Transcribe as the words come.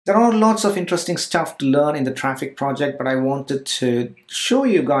There are lots of interesting stuff to learn in the Traefik project, but I wanted to show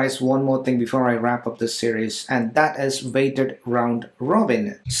you guys one more thing before I wrap up this series, and that is weighted round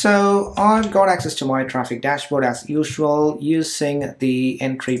robin. So I've got access to my Traefik dashboard as usual using the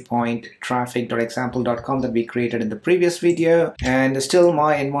entry point traefik.example.com that we created in the previous video, and still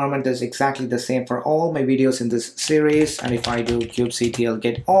my environment is exactly the same for all my videos in this series. And if I do kubectl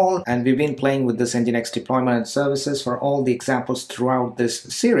get all, and we've been playing with this Nginx deployment and services for all the examples throughout this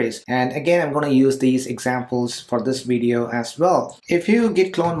series. And again, I'm going to use these examples for this video as well. If you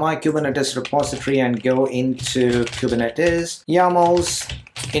git clone my Kubernetes repository and go into Kubernetes, YAMLs,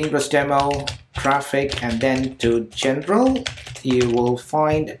 Ingress demo, Traefik, and then to general, you will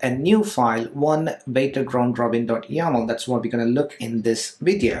find a new file, one weighted-round-robin.yaml. That's what we're going to look in this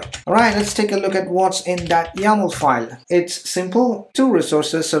video. All right, let's take a look at what's in that YAML file. It's simple, two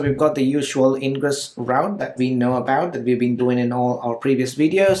resources. So we've got the usual ingress route that we know about, that we've been doing in all our previous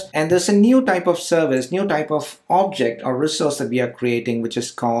videos. And there's a new type of service, new type of object or resource that we are creating, which is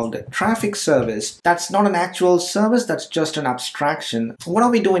called Traefik service. That's not an actual service, that's just an abstraction. What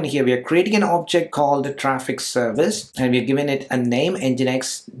are we doing here? We are creating an object called the Traefik service, and we're giving it a name,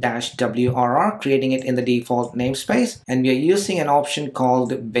 Nginx-WRR, creating it in the default namespace, and we are using an option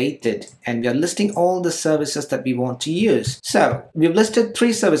called weighted, and we are listing all the services that we want to use. So we've listed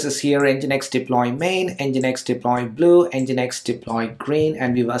three services here: Nginx deploy main, Nginx deploy blue, Nginx deploy green,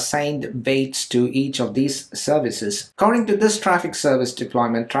 and we've assigned weights to each of these services. According to this Traefik service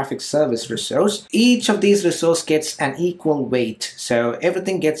deployment, Traefik service resource, each of these resources gets an equal weight. So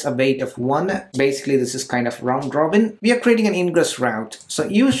everything gets a weight of 1. Basically, this is kind of round robin. We are creating an ingress route. So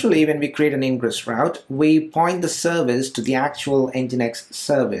usually when we create an ingress route, we point the service to the actual Nginx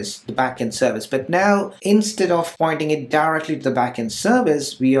service, the backend service. But now, instead of pointing it directly to the backend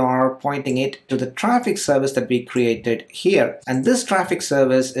service, we are pointing it to the Traefik service that we created here. And this Traefik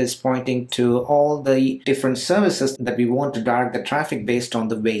service is pointing to all the different services that we want to direct the traffic based on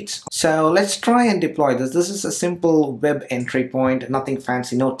the weights. So let's try and deploy this. This is a simple web entry point, nothing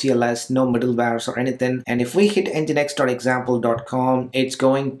fancy, no TLS, no middlewares or anything. And if we hit nginx.example.com, it's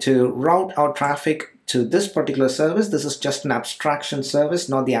going to route our traffic to this particular service. This is just an abstraction service,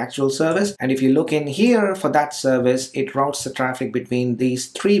 not the actual service. And if you look in here for that service, it routes the traffic between these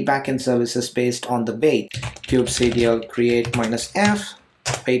three backend services based on the weight. kubectl create -f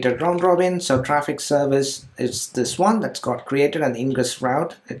weighted round robin. So Traefik service is this one that's got created, and the ingress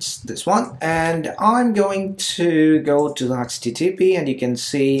route, it's this one. And I'm going to go to the HTTP, and you can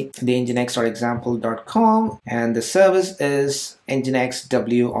see the nginx.example.com, and the service is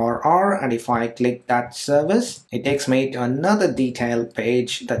Nginx-WRR. And if I click that service, it takes me to another detailed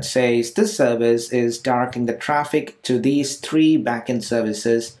page that says this service is directing the traffic to these three backend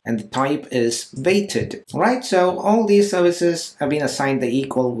services, and the type is weighted. All right, so all these services have been assigned the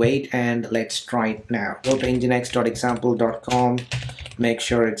equal weight, and let's try it now. Go to nginx.example.com, make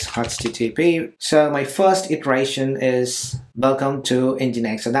sure it's HTTP. So my first iteration is welcome to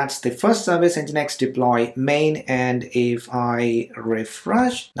Nginx. So that's the first service, Nginx deploy main. And if I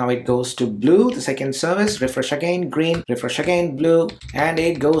refresh, now it goes to blue, the second service, refresh again, green, refresh again, blue, and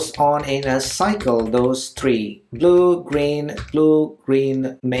it goes on in a cycle, those three: blue, green,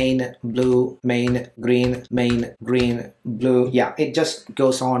 main, blue, main, green, blue. Yeah, it just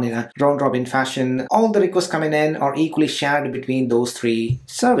goes on in a round robin fashion. All the requests coming in are equally shared between those three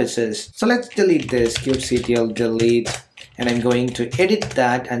services. So let's delete this, kubectl delete. And I'm going to edit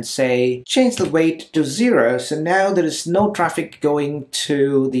that and say change the weight to 0. So now there is no traffic going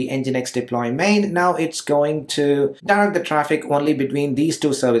to the Nginx deploy main. Now it's going to direct the traffic only between these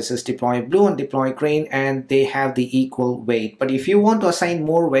two services, deploy blue and deploy green, and they have the equal weight. But if you want to assign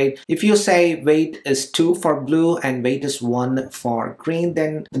more weight, if you say weight is 2 for blue and weight is 1 for green,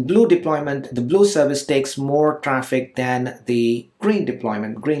 then the blue deployment, the blue service takes more traffic than the green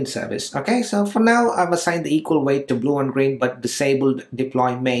deployment, green service. Okay, so for now I've assigned the equal weight to blue and green, but disabled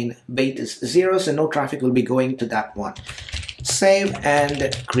deploy main weight is 0, so no traffic will be going to that one. Save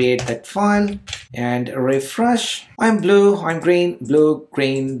and create that file and refresh. I'm blue, I'm green, blue,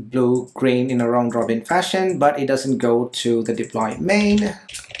 green in a round robin fashion, but it doesn't go to the deploy main.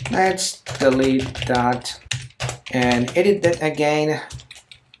 Let's delete that and edit that again.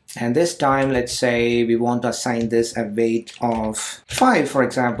 And this time, let's say we want to assign this a weight of 5, for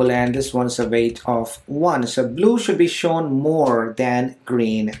example, and this one's a weight of 1. So blue should be shown more than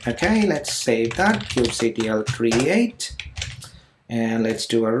green. Okay, let's save that, kubectl create, and let's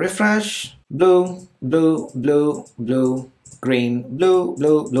do a refresh. Blue, green, blue,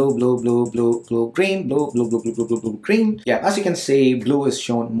 blue, blue, blue, blue, blue, blue, green, blue, blue, blue, blue, blue, blue, blue, green. Yeah, as you can see, blue is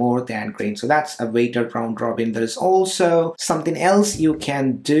shown more than green. So that's a weighted round robin. There is also something else you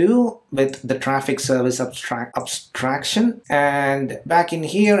can do with the Traefik service abstraction. And back in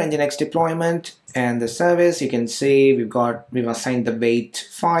here, Nginx deployment and the service, you can see we've assigned the weight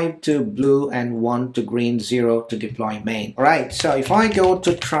 5 to blue and 1 to green, 0 to deploy main. All right, so if I go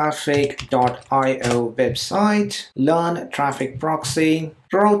to traefik.io website, learn Traefik proxy,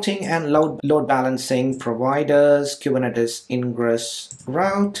 routing and load balancing, providers, Kubernetes ingress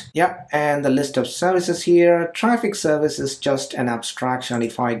route. Yeah, and the list of services here. Traefik service is just an abstraction.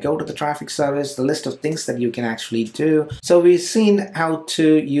 If I go to the Traefik service, the list of things that you can actually do. So we've seen how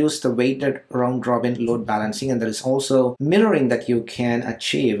to use the weighted round robin load balancing, and there is also mirroring that you can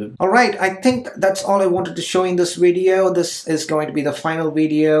achieve. All right, I think that's all I wanted to show in this video. This is going to be the final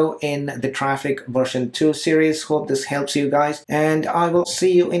video in the Traefik version 2 series. Hope this helps you guys, and I will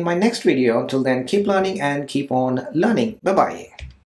see you in my next video. Until then, keep learning and keep on learning. Bye-bye.